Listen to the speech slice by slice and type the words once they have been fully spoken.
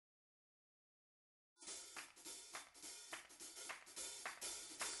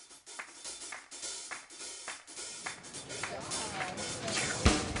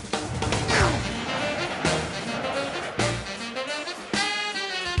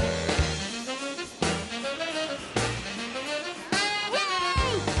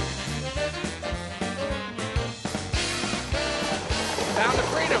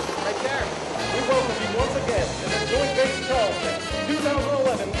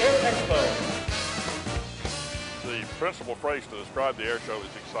principal phrase to describe the air show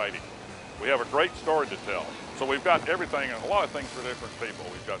is exciting. We have a great story to tell. So we've got everything and a lot of things for different people.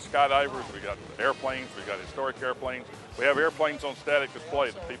 We've got skydivers, we've got airplanes, we've got historic airplanes. We have airplanes on static display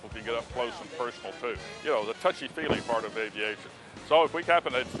that people can get up close and personal too. You know, the touchy-feely part of aviation. So if we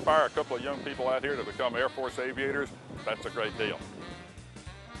happen to inspire a couple of young people out here to become Air Force aviators, that's a great deal.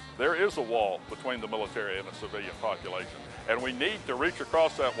 There is a wall between the military and the civilian population. And we need to reach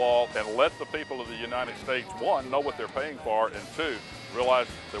across that wall and let the people of the United States, one, know what they're paying for, and two, realize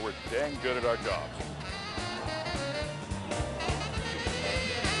that we're dang good at our jobs.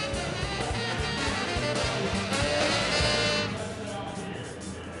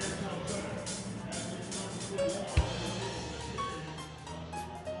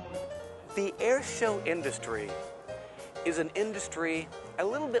 The air show industry is an industry a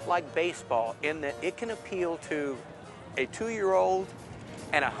little bit like baseball in that it can appeal to a 2-year-old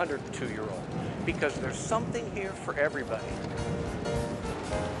and a 102-year-old because there's something here for everybody.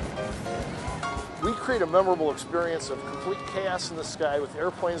 We create a memorable experience of complete chaos in the sky with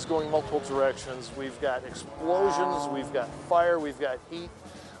airplanes going multiple directions. We've got explosions, we've got fire, we've got heat.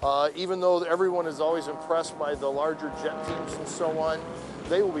 Even though everyone is always impressed by the larger jet teams and so on,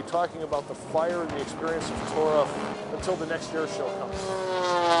 they will be talking about the fire and the experience of Torah until the next air show comes.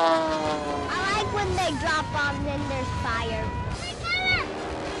 I like when they drop bombs and there's fire.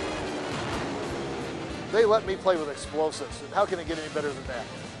 They let me play with explosives, and how can it get any better than that?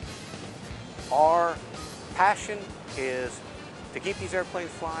 Our passion is to keep these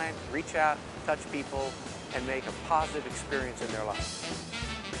airplanes flying, reach out, touch people, and make a positive experience in their lives.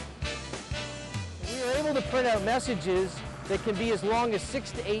 We are able to print out messages that can be as long as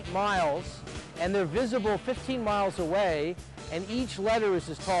 6 to 8 miles, and they're visible 15 miles away, and each letter is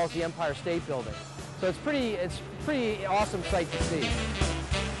as tall as the Empire State Building. So it's pretty awesome sight to see.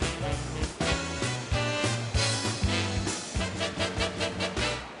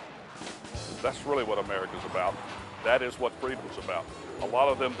 That's really what America's about. That is what freedom's about. A lot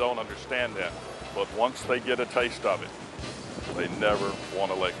of them don't understand that, but once they get a taste of it, they never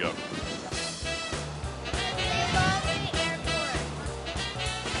want to let go.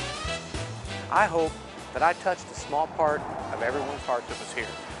 I hope that I touched a small part of everyone's heart that was here.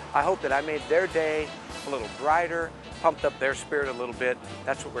 I hope that I made their day a little brighter, pumped up their spirit a little bit.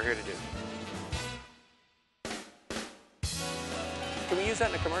 That's what we're here to do. Can we use that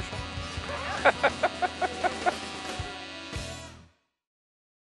in a commercial?